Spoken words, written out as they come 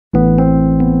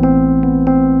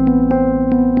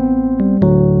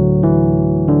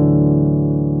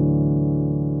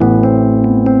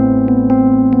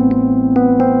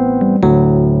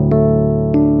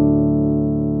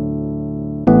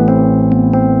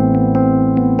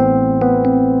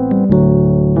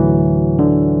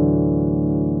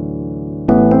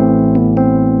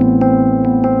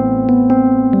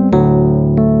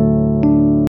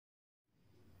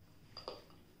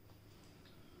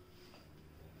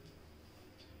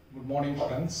Good morning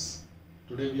friends.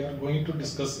 Today we are going to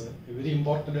discuss a very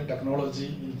important technology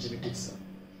in genetics,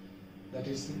 that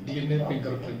is DNA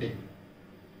fingerprinting.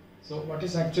 So what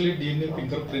is actually DNA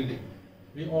fingerprinting?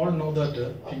 We all know that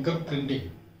fingerprinting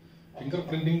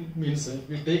means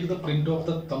we take the print of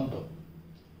the thumb.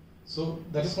 So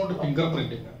that is not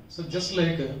fingerprinting. So just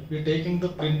like we are taking the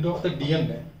print of the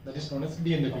DNA, that is known as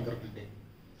DNA fingerprinting.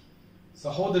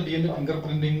 So how the DNA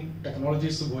fingerprinting technology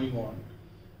is going on?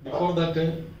 Before that,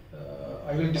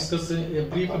 I will discuss a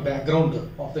brief background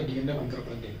of the DNA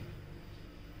fingerprinting.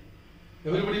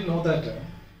 Everybody know that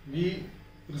we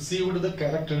received the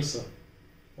characters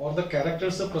or the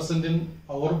characters present in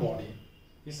our body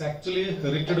is actually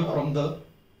inherited from the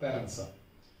parents.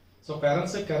 So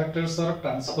parents' characters are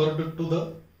transferred to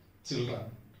the children.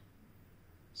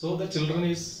 So the children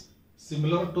is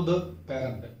similar to the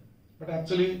parent. But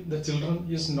actually the children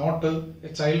is not, a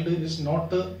child is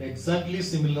not exactly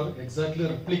similar, exactly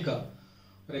replica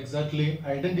or exactly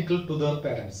identical to their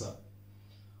parents.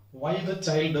 Why the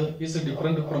child is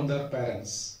different from their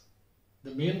parents?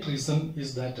 The main reason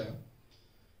is that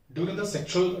during the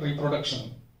sexual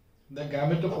reproduction, the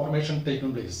gamete formation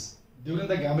taking place. During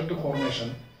the gamete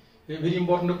formation, a very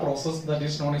important process that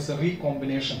is known as a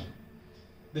recombination.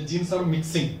 The genes are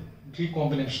mixing,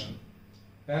 recombination.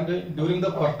 And during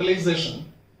the fertilization,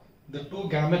 the two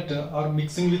gametes are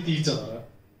mixing with each other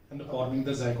and forming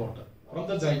the zygote. From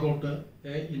the zygote,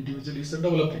 an individual is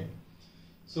developing.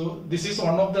 So this is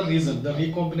one of the reasons, the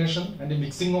recombination and the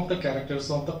mixing of the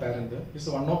characters of the parent is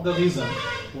one of the reasons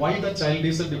why the child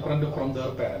is different from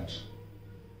their parent.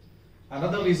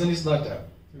 Another reason is that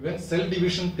when cell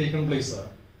division taken place,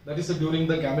 that is during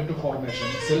the gamete formation,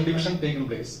 cell division taken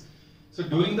place. So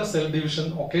during the cell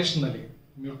division, occasionally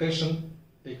mutation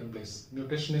taken place.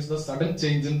 Mutation is the sudden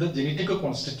change in the genetic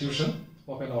constitution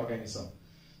of an organism.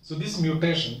 So this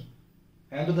mutation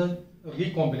and the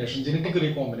recombination, genetic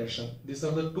recombination, these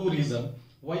are the two reasons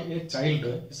why a child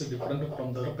is different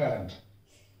from their parent.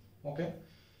 Okay,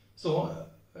 so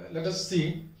let us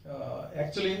see.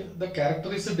 Actually, the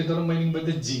character is determined by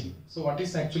the gene. So what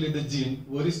is actually the gene?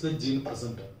 Where is the gene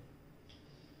present?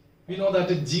 We know that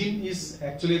a gene is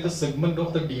actually the segment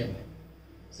of the DNA.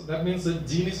 So that means the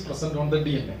gene is present on the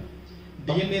DNA.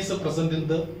 DNA is present in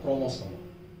the chromosome.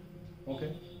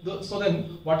 Okay. So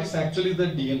then what is actually the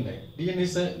DNA? DNA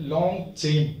is a long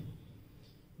chain,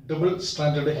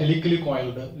 double-stranded, helically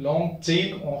coiled, long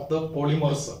chain of the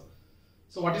polymers.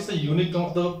 So what is the unit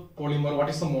of the polymer? What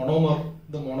is the monomer?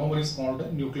 The monomer is called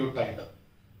nucleotide.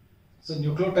 So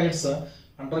nucleotides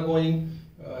undergoing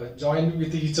join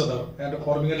with each other and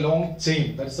forming a long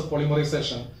chain, that is the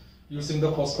polymerization, using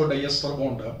the phosphodiester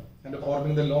bond and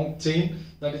forming the long chain.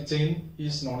 That chain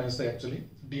is known as the actually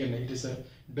DNA. It is a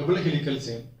double helical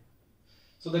chain.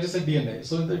 So that is a DNA.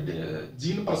 So the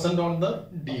gene present on the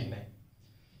DNA.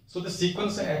 So the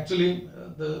sequence actually,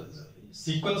 the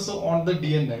sequence on the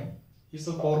DNA is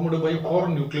formed by 4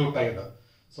 nucleotides.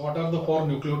 So what are the 4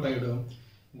 nucleotides?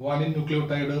 Guanine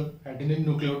nucleotide, adenine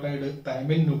nucleotide,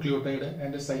 thymine nucleotide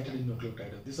and cytidine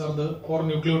nucleotide. These are the 4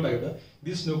 nucleotides.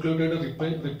 These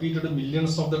nucleotides repeated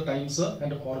millions of the times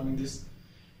and forming this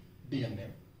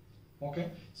DNA.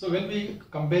 Okay. So when we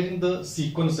comparing the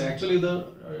sequence, actually the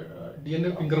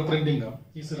DNA fingerprinting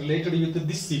is related with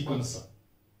this sequence.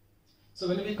 So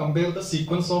when we compare the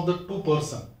sequence of the two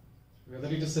persons, whether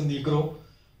it is a Negro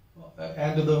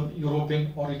and the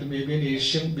European, or it may be an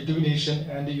Asian, between Asian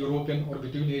and European, or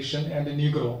between Asian and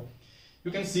Negro, you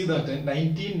can see that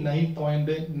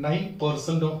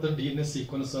 99.9% of the DNA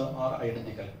sequence are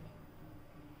identical.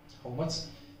 How much?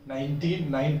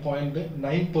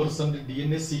 99.9%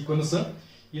 DNA sequence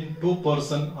in 2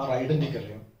 persons are identical.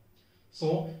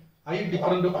 So I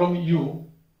different from you,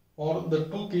 or the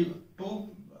two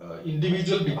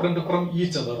individual different from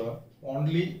each other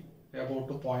only about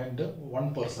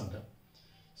 0.1%.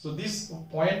 So this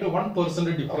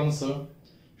 0.1% difference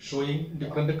showing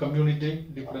different community,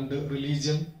 different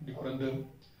religion, different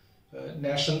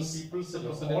nations, people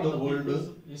present in the world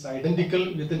is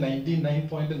identical with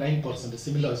 99.9%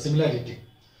 similarity.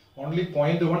 Only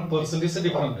 0.1% is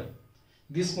different.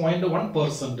 This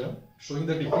 0.1% showing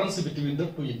the difference between the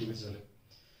two individuals.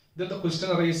 Then the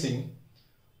question arising,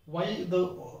 why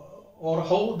the or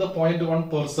how the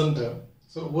 0.1%?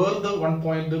 So where the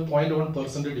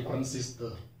 1.1% difference is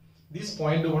there? This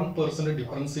 0.1%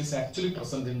 difference is actually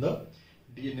present in the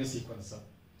DNA sequence.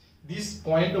 This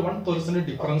 0.1%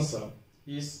 difference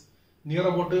is near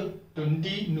about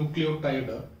 20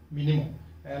 nucleotide minimum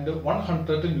and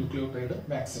 100 nucleotide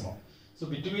maximum. So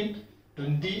between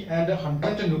 20 and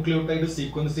 100 nucleotide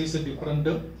sequences different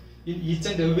in each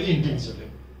and every individual.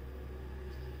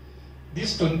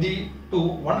 these 20 to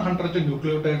 100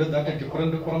 nucleotides that are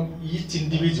different from each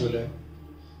individual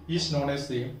is known as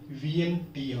the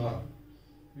VNTR.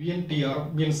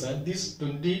 VNTR means that these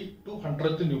 20 to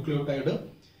 100 nucleotides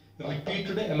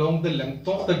repeated along the length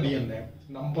of the DNA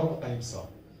number of times.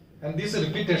 And this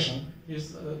repetition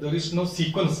is, there is no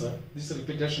sequence, this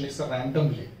repetition is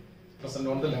randomly present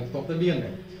on the length of the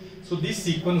DNA. So this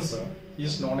sequence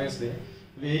is known as the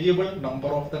variable number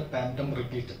of the tandem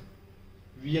repeat.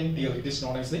 VNTR, it is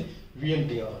known as the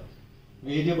VNTR,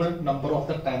 variable number of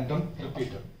the tandem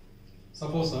repeat.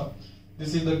 Suppose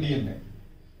this is the DNA.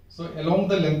 So along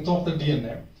the length of the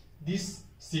DNA, this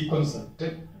sequence,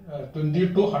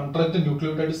 20 to 100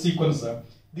 nucleotide sequence,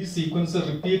 this sequence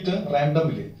repeat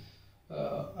randomly.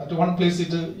 At one place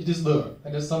it is there,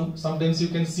 and sometimes you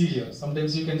can see here,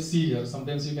 sometimes you can see here,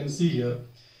 sometimes you can see here.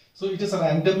 So it is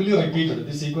randomly repeated.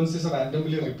 The sequence is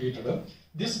randomly repeated.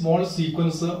 This small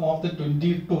sequence of the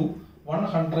 20 to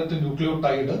 100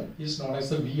 nucleotide is known as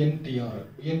the VNTR.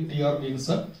 VNTR means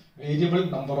variable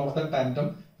number of the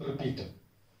tandem repeat.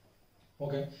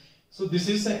 Okay. So this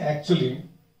is actually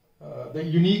the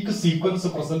unique sequence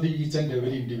present in each and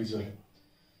every individual.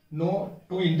 No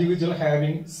two individuals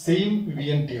having same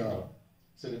VNTR.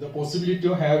 So the possibility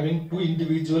of having two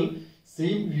individual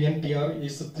same VNTR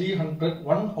is 300,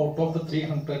 1 out of the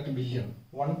 300 million.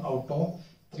 1 out of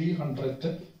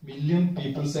 300 million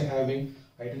people are having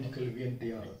identical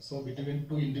VNTR. So between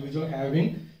two individuals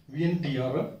having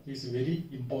VNTR is very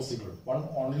impossible. One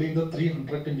only in the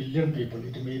 300 million people,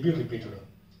 it may be repeated.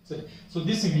 So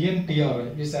this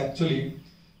VNTR is actually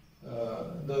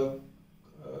the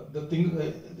thing,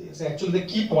 is actually the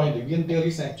key point. VNTR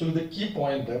is actually the key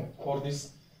point for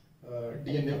this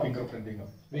DNA fingerprinting.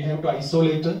 We have to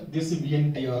isolate this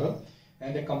VNTR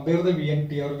and compare the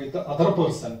VNTR with the other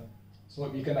person, so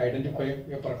we can identify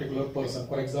a particular person.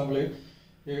 For example,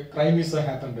 a crime is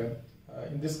happened.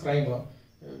 In this crime,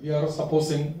 we are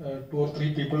supposing 2 or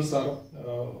 3 people are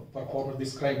performed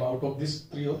this crime. Out of these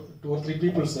 2 or 3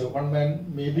 people, one man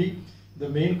may be the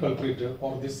main culprit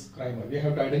for this crime. We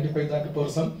have to identify that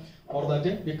person. For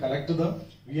that, we collect the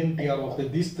VNTR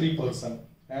of these 3 persons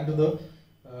and the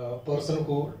person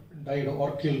who died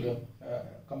or killed.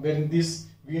 Comparing this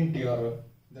VNTR,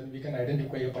 then we can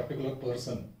identify a particular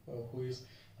person who is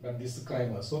done this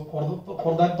crime. So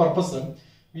for that purpose,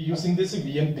 we using this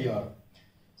VNTR.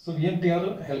 So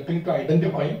VNTR helping to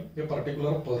identify a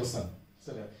particular person.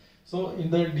 So in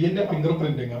the DNA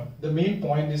fingerprinting, the main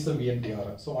point is the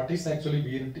VNTR. So what is actually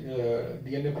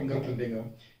DNA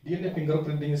fingerprinting? DNA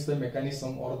fingerprinting is the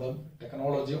mechanism or the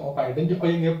technology of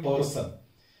identifying a person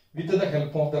with the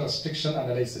help of the restriction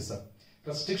analysis.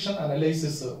 Restriction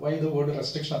analysis, why the word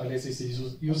restriction analysis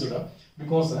is used?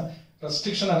 Because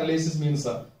restriction analysis means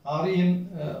REN,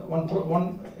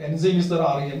 one enzyme is the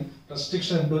REN,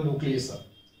 restriction endonuclease.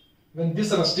 When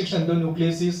this restriction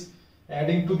endonuclease is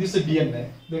adding to this DNA,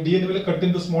 the DNA will cut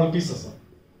into small pieces.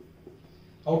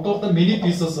 Out of the many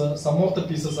pieces, some of the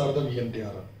pieces are the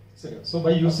VNTR. So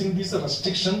by using this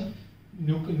restriction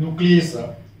nuclease,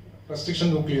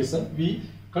 we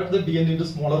cut the DNA into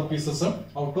smaller pieces.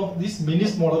 Out of these many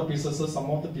smaller pieces, some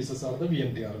of the pieces are the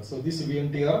VNTR. So this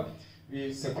VNTR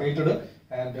we separated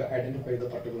and identify the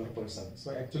particular person.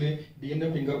 So actually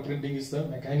DNA fingerprinting is the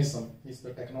mechanism, is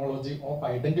the technology of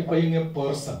identifying a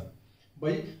person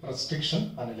by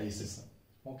restriction analysis.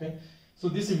 Okay. So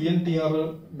this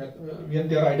VNTR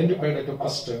identified at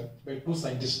first by 2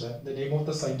 scientists. The name of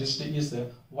the scientist is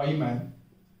Wyman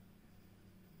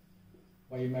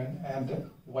and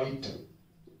White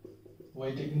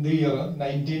in the year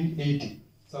 1980.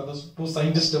 So those 2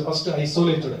 scientists first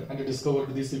isolated and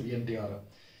discovered this VNTR.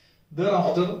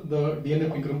 Thereafter, the DNA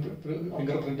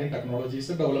fingerprinting technology is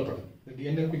developed. The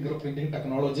DNA fingerprinting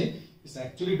technology is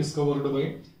actually discovered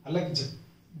by Alec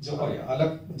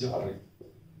Jeffreys.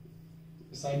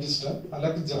 Scientist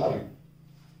Alec Jeffreys.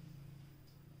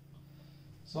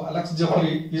 So Alec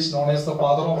Jeffreys is known as the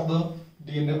father of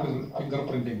the DNA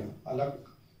fingerprinting. Alec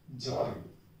Jeffreys.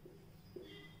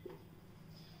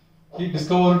 He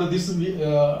discovered this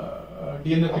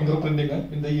DNA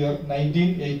fingerprinting in the year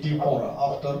 1984.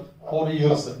 After 4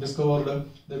 years, discovered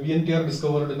the VNTR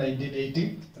discovered in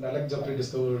 1980, and Alec Jeffreys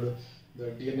discovered the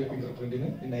DNA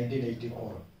fingerprinting in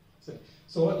 1984.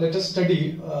 So let us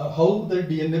study how the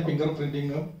DNA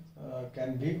fingerprinting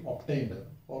can be obtained,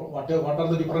 or what are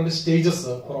the different stages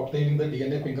for obtaining the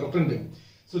DNA fingerprinting.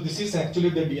 So this is actually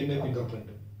the DNA fingerprint.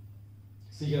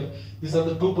 See here, these are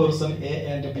the 2 persons A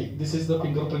and B. This is the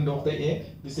fingerprint of the A,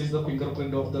 this is the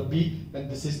fingerprint of the B,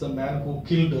 and this is the man who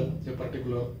killed a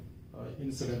particular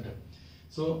incident.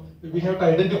 So we have to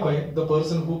identify the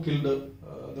person who killed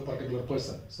the particular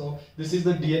person. So this is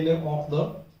the DNA of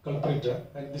the culprit,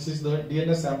 and this is the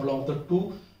DNA sample of the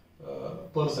two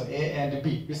person A and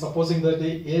B. We supposing that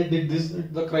A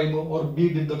did the crime or B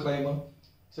did the crime.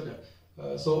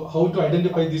 So how to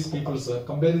identify these people?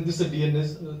 Comparing this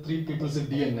DNA, three people's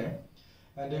DNA,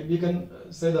 and we can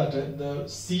say that the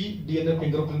C DNA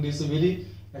fingerprint is very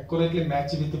accurately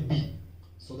matched with B.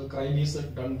 So the crime is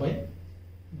done by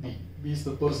B. B is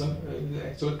the person,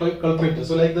 actual culprit.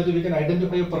 So like that we can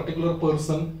identify a particular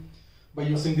person by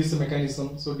using this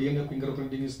mechanism. So DNA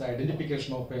fingerprinting is the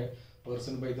identification of a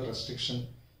person by the restriction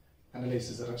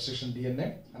analysis, restriction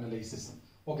DNA analysis.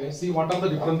 Okay, see what are the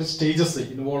different stages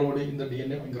involved in the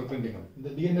DNA fingerprinting. In the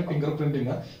DNA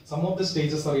fingerprinting, some of the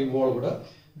stages are involved.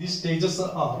 These stages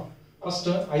are first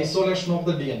isolation of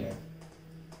the DNA.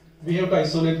 We have to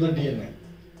isolate the DNA.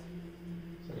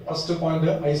 First point,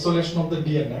 isolation of the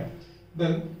DNA.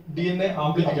 Then DNA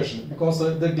amplification, because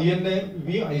the DNA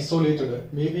we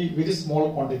isolated may be very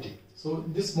small quantity. So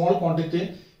this small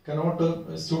quantity cannot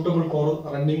suitable for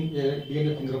running a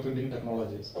DNA fingerprinting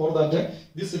technologies. For that,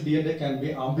 this DNA can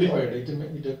be amplified.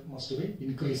 It must be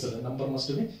increased. The number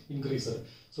must be increased.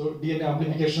 So DNA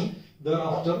amplification.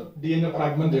 Thereafter, DNA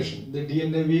fragmentation. The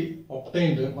DNA we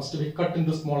obtained must be cut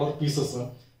into smaller pieces.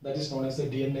 That is known as a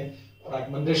DNA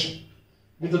fragmentation,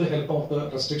 with the help of the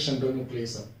restriction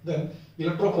endonuclease. Then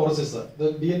electrophoresis.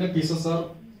 The DNA pieces are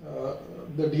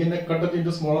the DNA cut up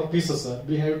into smaller pieces.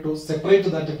 We have to separate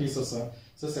that pieces.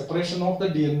 So separation of the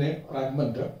DNA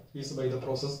fragment is by the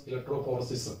process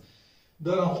electrophoresis.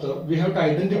 Thereafter, we have to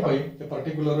identify a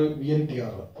particular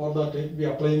VNTR. For that, we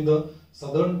are applying the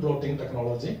southern blotting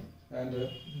technology, and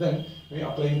then we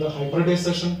are applying the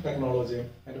hybridization technology,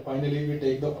 and finally we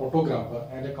take the photograph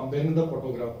and comparing the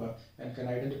photograph and can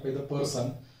identify the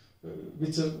person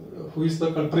who is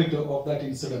the culprit of that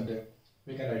incident.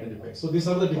 We can identify. So these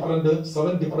are the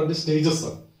seven different stages.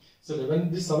 So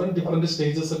when these 7 different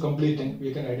stages are completing,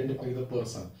 we can identify the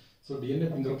person. So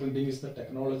DNA fingerprinting is the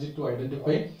technology to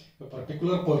identify a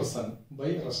particular person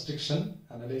by restriction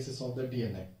analysis of the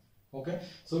DNA. Okay,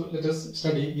 so let us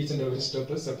study each and every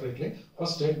step separately.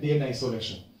 First, DNA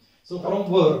isolation. So from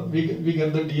where we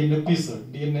get the DNA piece,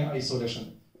 DNA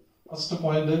isolation. First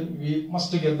point, we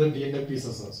must get the DNA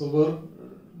pieces. So where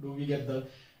do we get the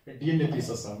DNA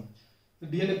pieces? The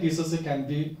DNA pieces can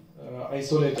be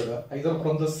isolated either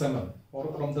from the semen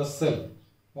or from the cell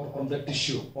or from the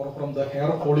tissue or from the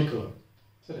hair follicle.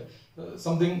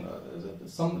 Something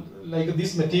like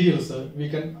these materials we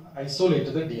can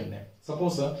isolate the DNA.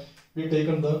 Suppose we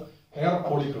taken the hair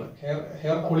follicle.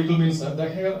 Hair follicle means the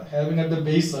hair having at the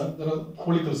base there are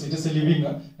follicles. It is living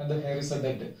and the hair is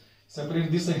dead.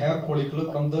 Separate this hair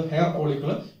follicle from the hair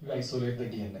follicle. We isolate the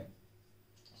DNA.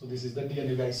 So this is the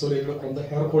DNA we isolated from the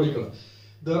hair follicle.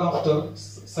 Thereafter,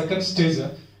 second stage,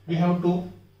 we have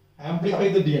to amplify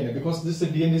the DNA, because this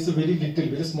DNA is a very little,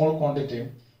 very small quantity.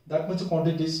 That much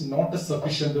quantity is not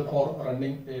sufficient for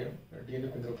running a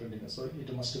DNA fingerprinting. So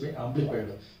it must be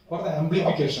amplified. For the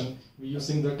amplification, we are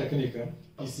using the technique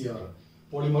PCR,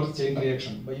 polymer chain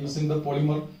reaction. By using the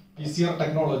polymer PCR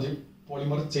technology,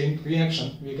 polymer chain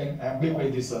reaction, we can amplify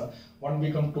this. 1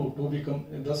 become 2, 2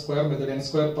 become the square method, and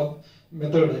square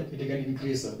method, it can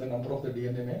increase, the number of the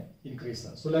DNA may increase.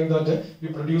 So like that, we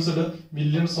produced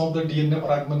millions of the DNA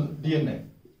fragment,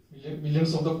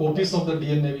 millions of the copies of the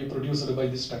DNA we produced by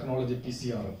this technology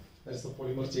PCR. That is the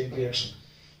polymer chain reaction.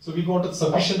 So we got a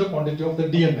sufficient quantity of the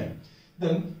DNA.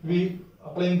 Then we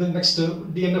applying the next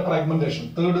DNA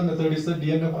fragmentation. Third method is the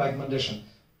DNA fragmentation.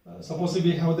 Suppose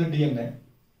we have the DNA.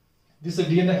 This is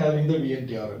DNA having the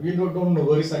VNTR. We don't know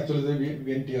where is actually the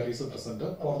VNTR is present.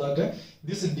 For that,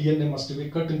 this DNA must be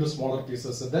cut into smaller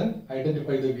pieces, then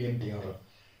identify the VNTR.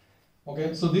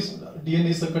 Okay, so this DNA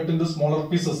is cut into smaller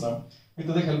pieces with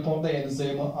the help of the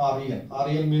enzyme REN.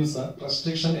 REN means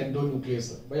restriction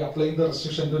endonuclease. By applying the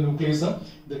restriction endonuclease,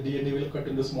 the DNA will cut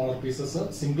into smaller pieces,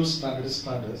 single stranded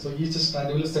strand. So each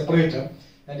strand will separate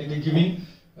and it is giving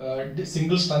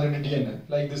single stranded DNA.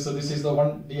 Like this, this is the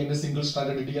one DNA single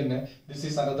stranded DNA. This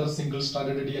is another single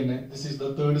stranded DNA. This is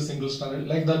the third single stranded.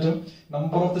 Like that,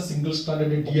 number of the single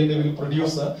stranded DNA will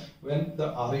produce when the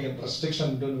REN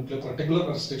restriction endonuclease, particular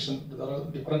restriction. There are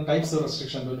different types of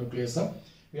restriction endonuclease.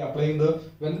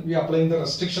 When we applying the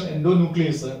restriction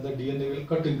endonuclease, the DNA will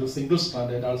cut into single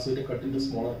strand and also it cut into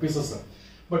smaller pieces.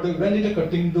 But when it is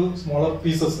cutting into smaller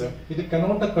pieces, it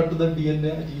cannot cut the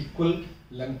DNA at equal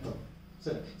length.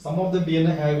 So some of the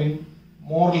DNA having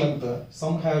more length,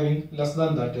 some having less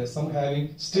than that, some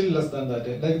having still less than that.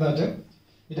 Like that,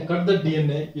 it cut the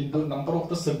DNA into number of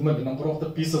the segment, number of the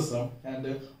pieces,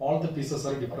 and all the pieces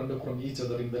are different from each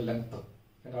other in the length.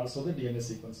 and also the DNA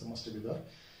sequence must be there.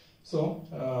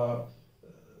 So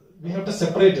we have to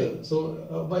separate it. So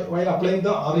while applying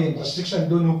the REN, restriction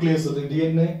endonuclease, the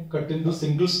DNA cut into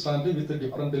single strand with a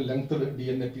different length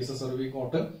DNA pieces are we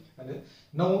got, and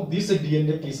now these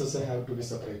DNA pieces have to be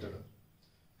separated.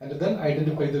 And then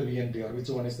identify the VNTR, which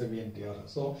one is the VNTR.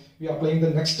 So we are applying the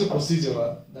next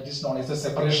procedure that is known as a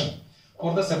separation.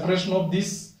 For the separation of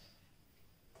these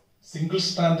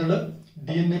single-stranded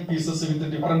DNA pieces with a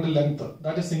different length,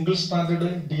 that is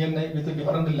single-stranded DNA with a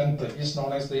different length is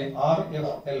known as the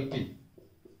RFLP.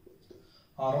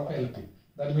 RFLP.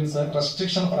 That means a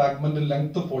restriction fragment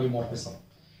length polymorphism.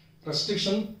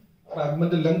 Restriction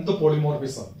fragment length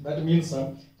polymorphism. That means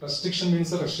restriction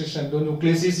means restriction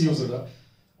endonuclease is used.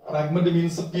 Fragment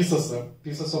means pieces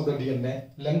of the DNA.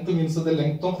 Length means the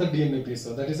length of the DNA piece.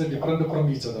 That is different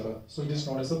from each other. So it is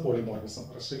known as a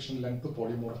polymorphism. Restriction length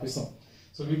polymorphism.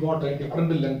 So we got a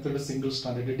different length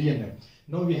single-stranded DNA.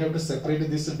 Now we have to separate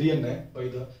this DNA by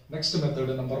the next method,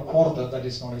 number 4, that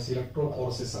is known as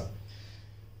electrophoresis.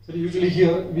 So usually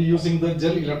here we are using the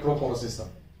gel electrophoresis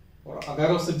or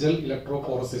agarose gel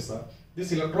electrophoresis.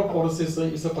 This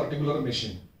electrophoresis is a particular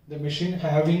machine. The machine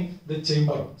having the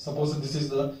chamber. Suppose this is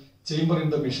the chamber in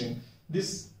the machine.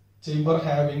 This chamber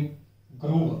having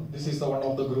groove. This is the one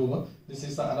of the groove. This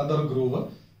is the another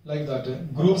groove. Like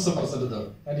that, grooves are present there.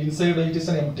 And inside it is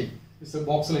an empty. It's a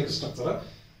box-like structure.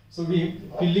 So we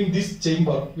filling this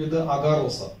chamber with the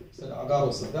agarose. So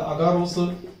agarose. The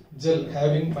agarose gel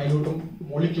having minute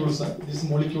molecules. These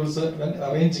molecules, when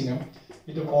arranging them,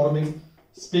 it is forming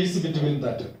space between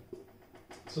that.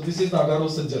 So this is the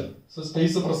agarose gel. So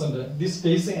space present. This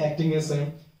space acting as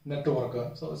a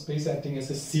network. So space acting as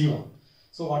a sieve.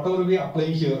 So whatever we apply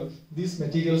here, these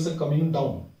materials are coming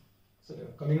down. So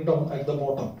coming down at the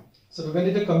bottom. So when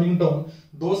it is coming down,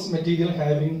 those material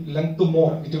having length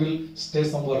more, it will stay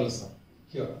somewhere else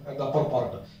here at the upper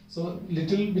part. So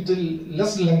little bit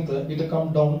less length, it will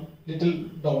come down, little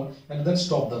down, and then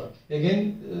stop there.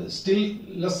 Again, still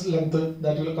less length,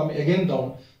 that will come again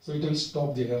down. So it will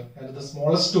stop there, and the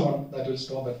smallest one that will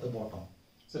stop at the bottom.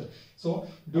 So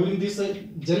during this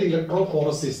gel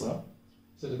electrophoresis,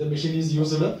 so the machine is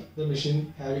used. The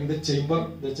machine having the chamber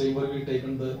will take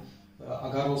on the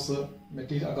agarose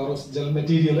gel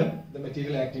material. The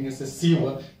material acting as a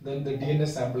sieve. Then the DNA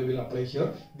sample will apply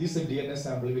here. This DNA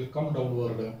sample will come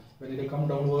downward. When it will come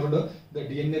downward, the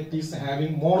DNA piece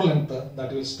having more length,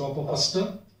 that will stop first.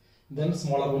 Then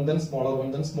smaller one, then smaller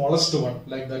one, then smallest one.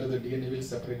 Like that, the DNA will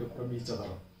separate from each other.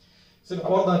 So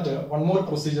for that, one more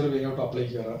procedure we have to apply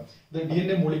here. The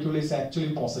DNA molecule is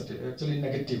actually positive, actually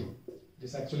negative. It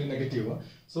is actually negative.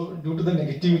 So due to the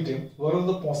negativity, wherever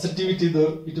the positivity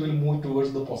there, it will move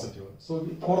towards the positive. So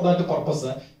for that purpose,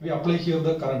 we apply here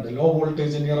the current, low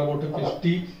voltage near about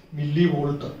 50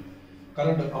 millivolt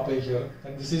current apply here,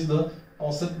 and this is the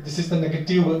positive. This is the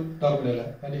negative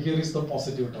terminal, and here is the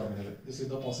positive terminal. This is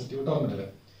the positive terminal.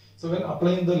 So when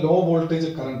applying the low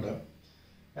voltage current,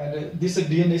 and this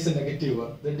DNA is negative,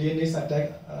 the DNA is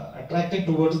attracted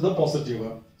towards the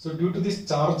positive. So due to this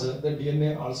charge, the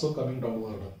DNA also coming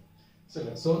downward.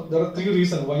 So there are 3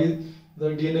 reasons why the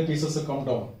DNA pieces come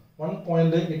down. One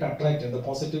point, it attracts, the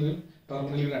positive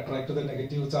terminal will attract the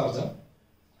negative charge.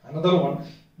 Another one,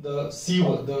 the sieve,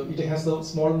 it has the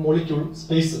small molecule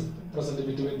space present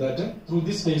between that. Through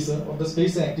this space, or the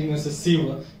space acting as a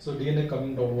sieve, so DNA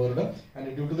coming downward,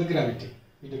 and due to the gravity,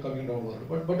 it is coming downward.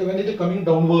 But when it is coming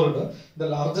downward, the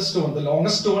largest one, the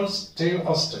longest one stay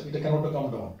first, it cannot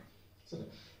come down.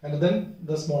 And then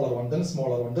the smaller one, then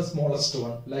smaller one, the smallest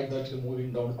one, like that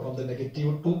moving down from the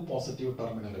negative to positive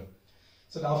terminal.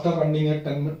 So after running at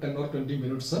 10 or 20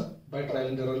 minutes, by trial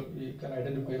and error, we can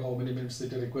identify how many minutes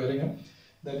it is requiring.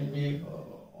 Then we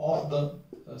off the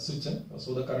switch,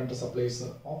 so the current supply is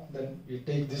off. Then we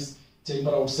take this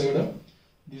chamber outside,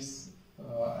 this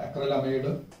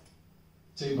acrylamide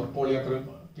chamber, polyacryl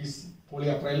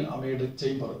amide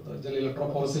chamber, the gel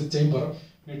electrophoresis chamber,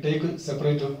 we take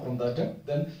separate from that.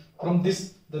 Then from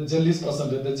this, the gel is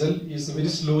present. The gel is very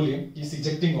slowly is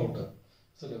ejecting out.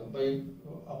 So by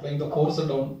applying the force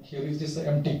down, here it is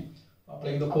empty.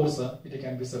 Applying the force, it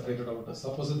can be separated out.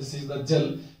 Suppose this is the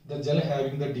gel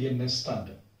having the DNA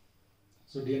strand.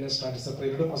 So DNA strand is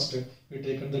separated first. We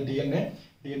take the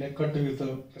DNA cut with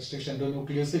the restriction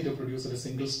endonuclease, it produces a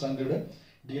single stranded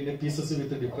DNA pieces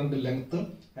with a different length,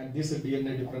 and this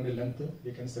DNA different length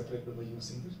we can separate by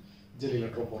using the gel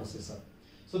electrophoresis.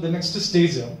 So the next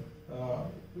stage,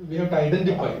 we have to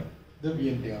identify the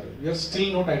VNTR. We are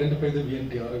still not identified the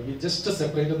VNTR. We just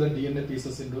separated the DNA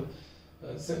pieces into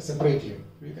separately.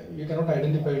 We cannot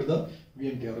identify the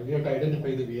VNTR. We have to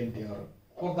identify the VNTR.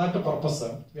 For that purpose,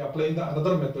 we apply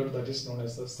another method that is known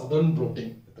as the southern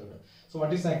blotting method. So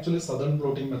what is actually southern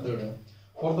blotting method?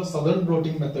 For the southern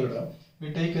blotting method,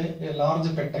 we take a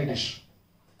large petri dish.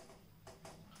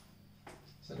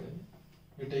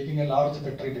 We are taking a large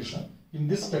petri dish. In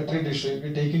this petri dish, we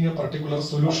are taking a particular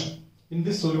solution. In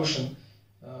this solution,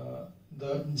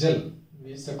 the gel,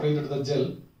 we separated the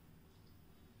gel.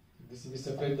 We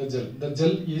separate the gel. The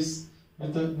gel is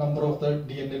with a number of the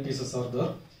DNA pieces are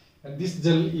there, and this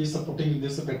gel is putting in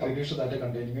this petri dish that is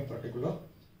containing a particular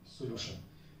solution.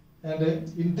 And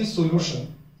in this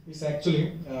solution is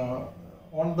actually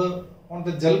on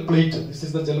the gel plate. This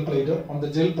is the gel plate. On the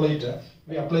gel plate,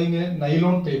 we are applying a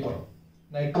nylon paper,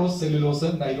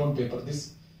 nitrocellulose nylon paper.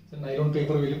 This nylon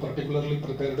paper very particularly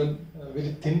prepared,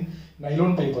 very thin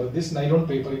nylon paper. This nylon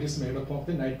paper, it is made up of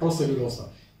the nitrocellulose.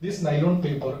 This nylon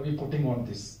paper we putting on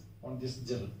this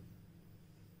gel.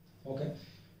 Okay.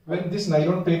 When this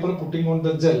nylon paper putting on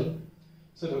the gel,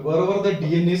 so wherever the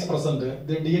DNA is present,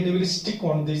 the DNA will stick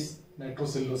on this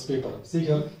nitrocellulose paper. See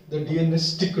here, the DNA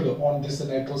sticked on this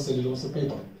nitrocellulose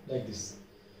paper like this.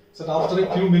 So after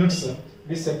a few minutes,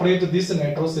 we separate this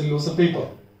nitrocellulose paper.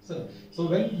 So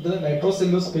when the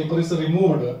nitrocellulose paper is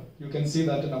removed, you can see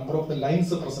that a number of the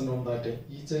lines are present on that.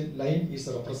 Each line is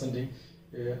representing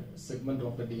a segment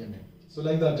of the DNA. So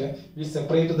like that, we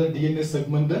separate the DNA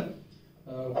segment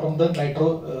from the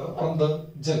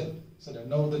gel. So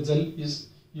now the gel is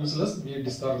useless, we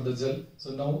discard the gel.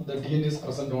 So now the DNA is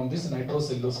present on this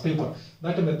nitrocellulose paper.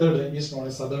 That method is known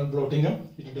as southern blotting.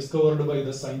 It is discovered by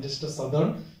the scientist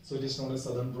Southern, so it is known as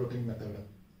southern blotting method.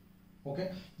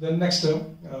 Okay. Then next,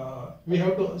 we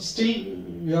have to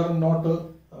we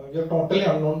are totally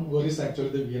unknown where is actually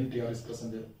the VNTR is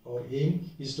present. Our aim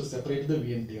is to separate the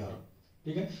VNTR.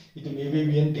 Okay. It may be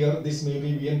VNTR, this may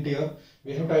be VNTR.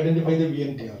 We have to identify the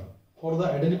VNTR. For the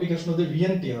identification of the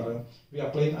VNTR, we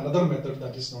apply another method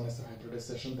that is known as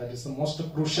hybridization. That is the most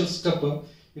crucial step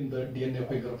in the DNA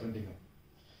fingerprinting.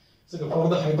 So for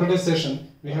the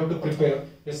hybridization, we have to prepare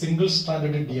a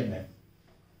single-stranded DNA.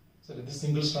 So this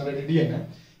single-stranded DNA.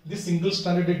 This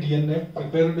single-stranded DNA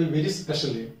prepared very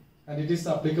specially, and it is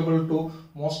applicable to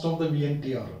most of the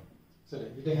VNTR. So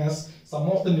it has some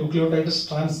of the nucleotide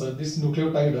strands. This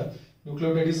nucleotide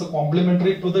is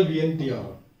complementary to the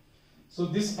VNTR. So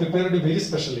this prepared very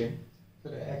specially.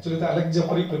 Actually, the Alec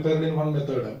Jeffreys prepared in one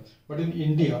method, but in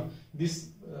India, this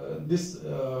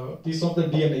piece of the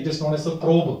DNA, it is known as a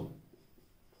probe.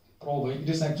 It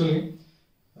is actually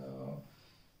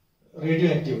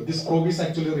radioactive. This probe is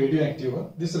actually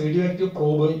radioactive. This radioactive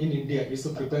probe in India is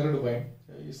prepared by,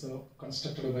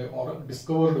 constructed by, or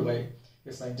discovered by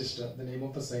a scientist. The name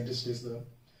of the scientist is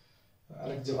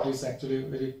Alec Jeffreys. Actually,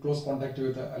 very close contact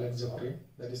with Alec Jeffreys.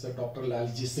 That is Dr.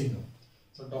 Lalji Singh.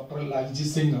 So Dr.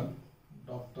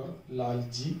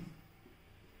 Lalji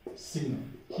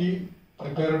Singh, he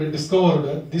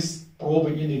discovered this probe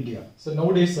in India. So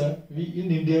nowadays,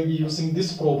 in India we using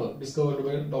this probe discovered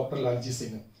by Dr. Lalji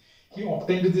Singh. He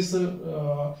obtained this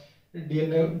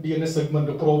DNA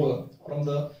segment probe from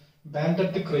the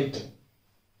banded crate.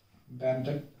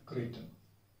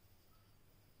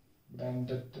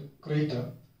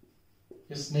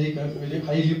 A snake, a very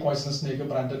highly poisonous snake,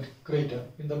 branded crate.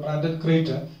 In the branded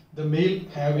crate, the male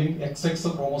having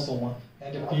XX chromosome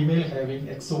and a female having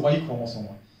XY chromosome.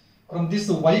 From this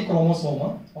Y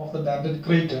chromosome of the banded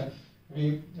crate,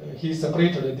 he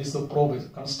separated this probe,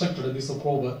 constructed this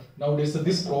probe. Nowadays,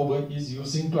 this probe is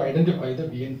using to identify the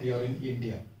VNTR in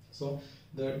India. So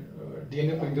the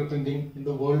DNA fingerprinting in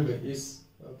the world is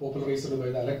popularized by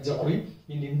the Alec Jeffreys.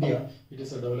 In India, it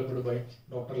is developed by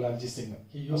Dr. Lalji Singh.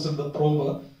 He used the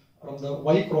probe from the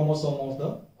Y chromosome of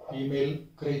the female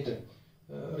crate.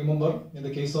 Remember, in the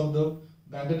case of the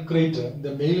banded crate,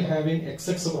 the male having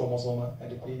XX chromosome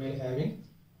and the female having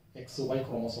XY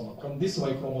chromosome. From this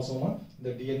Y chromosome,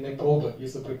 the DNA probe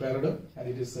is prepared and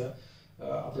it is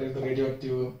applied the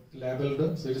radioactive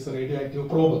labeled, so it is a radioactive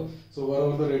probe. So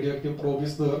wherever the radioactive probe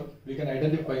is there, we can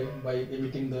identify by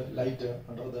emitting the light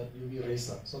under the UV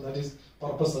rays. So that is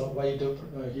purpose why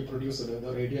he produced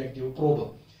the radioactive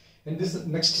probe. In this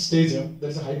next stage, there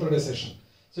is a hybridization.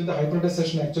 So in the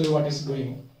hybridization, actually what is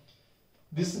doing,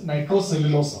 this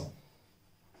nitrocellulose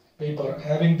paper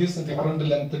having this different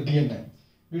length DNA,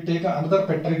 we take another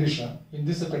petri dish. In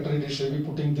this petri dish, we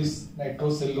put in this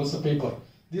nitrocellulose paper.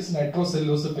 This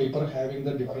nitrocellulose paper having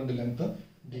the different length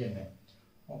DNA.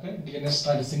 Okay, DNA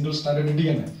strand, single stranded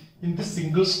DNA. In this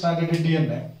single stranded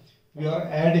DNA, we are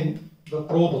adding the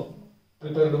probe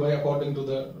prepared by according to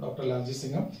the Dr. Lalji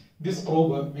Singh. This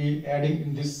probe we adding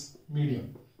in this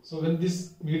medium. So when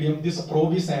this medium, this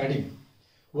probe is adding,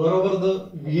 wherever the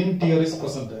VNTR is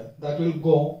present, that will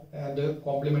go and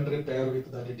complementary pair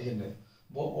with that DNA.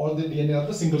 All the DNA are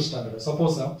the single stranded.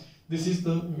 Suppose this is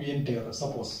the VNTR.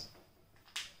 Suppose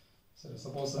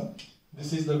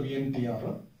this is the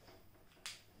VNTR,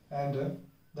 and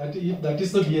that if that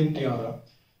is the VNTR,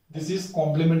 this is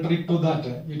complementary to that.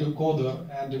 It will go there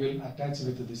and will attach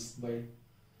with this by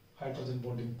hydrogen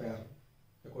bonding pair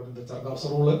according to the Chargaff's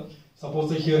rule.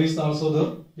 Suppose here is also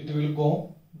there, it will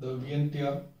go, the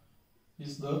VNTR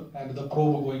is there and the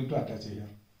probe going to attach here.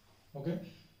 Okay.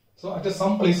 So at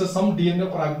some places, some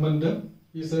DNA fragment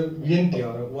is a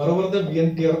VNTR. Wherever the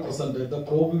VNTR present, the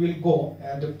probe will go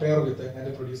and pair with it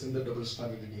and producing the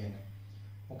double-stranded DNA.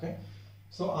 Okay.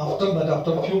 So after that,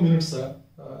 after a few minutes,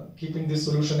 keeping this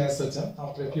solution as such,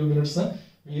 after a few minutes,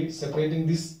 we separating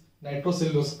this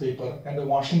nitrocellulose paper and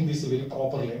washing this very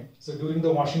properly. So during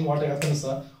the washing, what happens?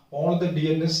 All the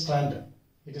DNA strand,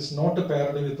 it is not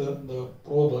paired with the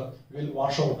probe, will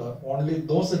wash out. Only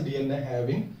those DNA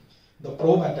having the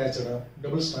probe attached,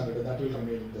 double-stranded, that will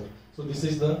remain there. So this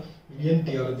is the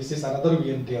VNTR, this is another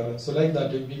VNTR. So like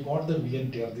that, we got the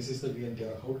VNTR, this is the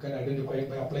VNTR. How can I identify it?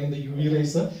 By applying the UV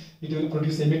rays, it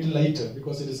will emit light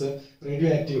because it is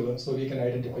radioactive, so we can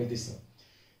identify this.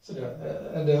 So,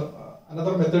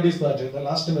 another method is that, the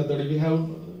last method, we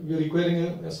are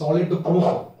requiring a solid proof.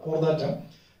 For that,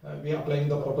 we are applying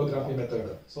the photography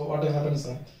method. So what happens,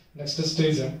 next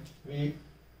stage, we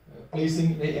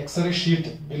placing a X-ray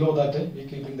sheet below that, we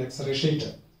keeping the X-ray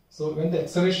sheet. So when the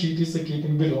X-ray sheet is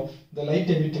keeping below, the light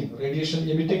emitting, radiation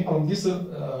emitting from this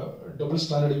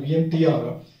double-stranded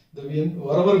VNTR,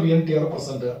 wherever VNTR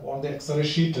present on the X-ray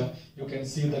sheet, you can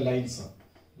see the lines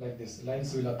like this.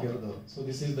 Lines will appear there. So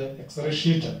this is the X-ray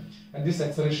sheet, and this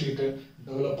X-ray sheet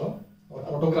develop or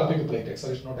photographic plate.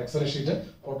 X-ray, not X-ray sheet,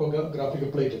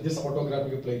 photographic plate. This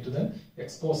photographic plate then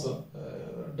expose,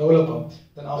 develop.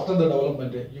 Then after the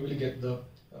development, you will get the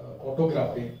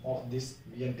photography of this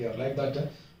VNTR. Like that,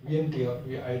 VNTR,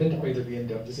 we identify the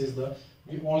VNTR. This is the,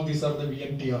 all these are the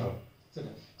VNTR.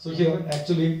 So here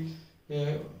actually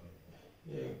a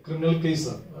criminal case,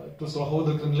 to solve how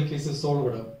the criminal case is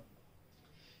solved.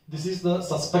 This is the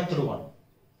suspected one.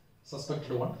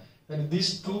 And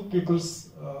these two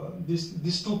peoples,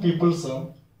 these two peoples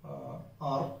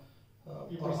are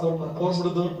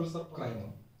performed the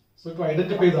crime. So to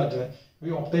identify that,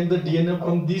 we obtain the DNA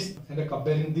from these and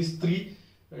comparing these three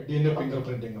DNA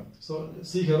fingerprinting. So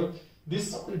see here,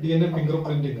 this DNA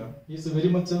fingerprinting is very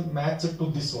much matched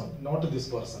to this one, not this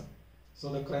person. So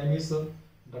the crime is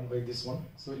done by this one.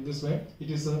 So in this way, it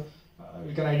is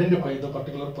we can identify the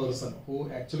particular person who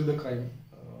actually the crime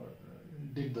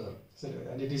did there. So,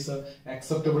 and it is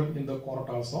acceptable in the court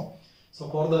also. So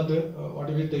for that, what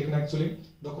we taken actually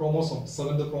the chromosome,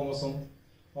 7th chromosome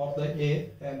of the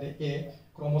A and A,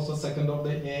 chromosome 2nd of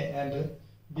the A and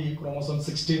B, chromosome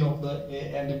 16 of the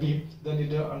A and B. Then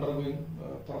it undergoing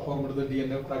performed the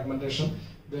DNA fragmentation,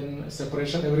 then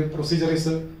separation. Every procedure is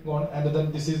gone, and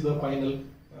then this is the final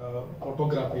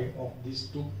photography of these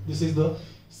two. This is the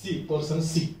C, person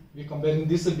C. We comparing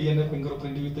this DNA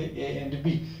fingerprint with the A and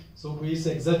B. So who is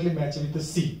exactly matched with the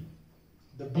C?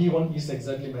 The B one is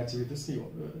exactly matched with the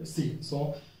C.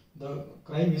 So the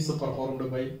crime is performed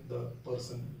by the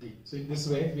person B. So in this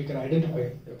way, we can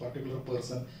identify a particular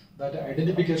person. That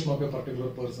identification of a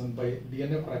particular person by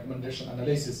DNA fragmentation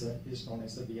analysis is known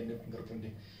as the DNA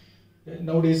fingerprinting.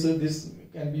 Nowadays, this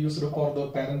can be used for the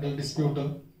parental dispute.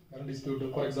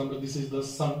 For example, this is the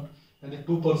son, and the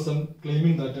two person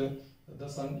claiming that the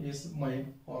son is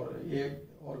mine, or A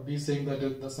or B saying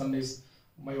that the son is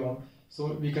my own.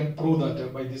 So we can prove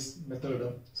that by this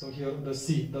method. So here the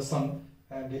C, the son,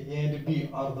 and A and B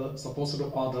are the supposed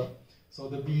father. So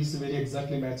the B is very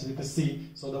exactly matched with the C.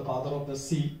 So the father of the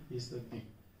C is the B.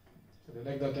 So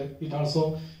like that, it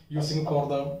also using for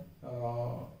the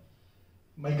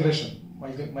migration.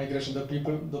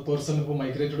 The person who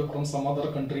migrated from some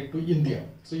other country to India.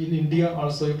 So in India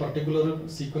also a particular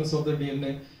sequence of the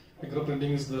DNA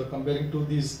fingerprinting is there. Comparing to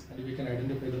this, and we can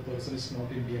identify the person is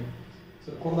not Indian.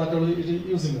 So for that, it is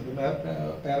using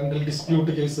the parental dispute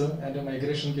case and a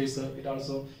migration case. It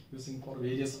also using for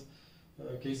various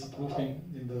case proofing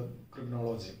in the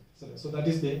criminology. So that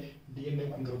is the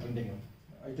DNA fingerprinting.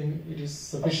 I think it is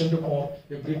sufficient for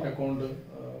a brief account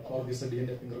for this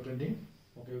DNA fingerprinting.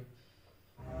 Okay.